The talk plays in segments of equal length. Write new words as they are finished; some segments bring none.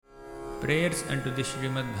Prayers unto the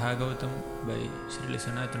Srimad Bhagavatam by Srila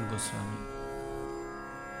Sanatan Goswami.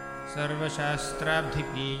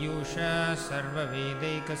 सर्वशास्त्राब्धिपीयूषा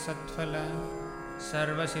सर्ववेदैकसत्फला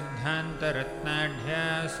सर्वसिद्धान्तरत्नाढ्या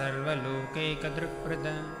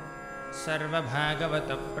सर्वलोकैकदृक्प्रदा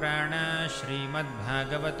सर्वभागवतप्राणा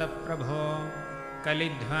श्रीमद्भागवतप्रभो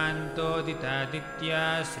कलिध्वान्तोदितादित्या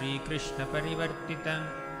श्रीकृष्णपरिवर्तिता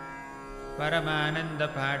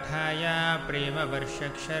परमानन्दपाठाय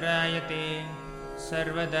प्रेमवर्षक्षराय ते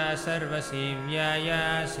सर्वदा सर्वसेव्याय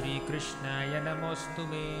श्रीकृष्णाय नमोऽस्तु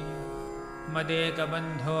मे।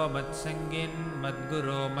 मदेकबन्धो मत्सङ्गिन्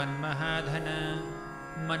मद्गुरो मन्महाधन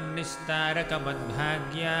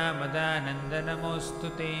मन्निस्तारकमद्भाग्या मदानन्द नमोऽस्तु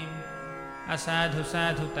ते।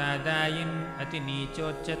 असाधुसाधुतादायिन्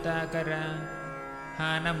अतिनीचोच्चताकर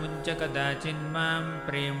हानमुञ्च कदाचिन्मां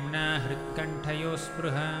प्रेम्णा हृत्कण्ठयो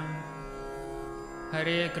स्पृहा।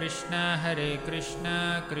 हरे कृष्णा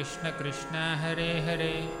कृष्ण कृष्णा हरे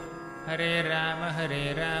हरे हरे राम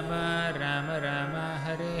राम राम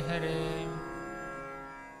हरे हरे।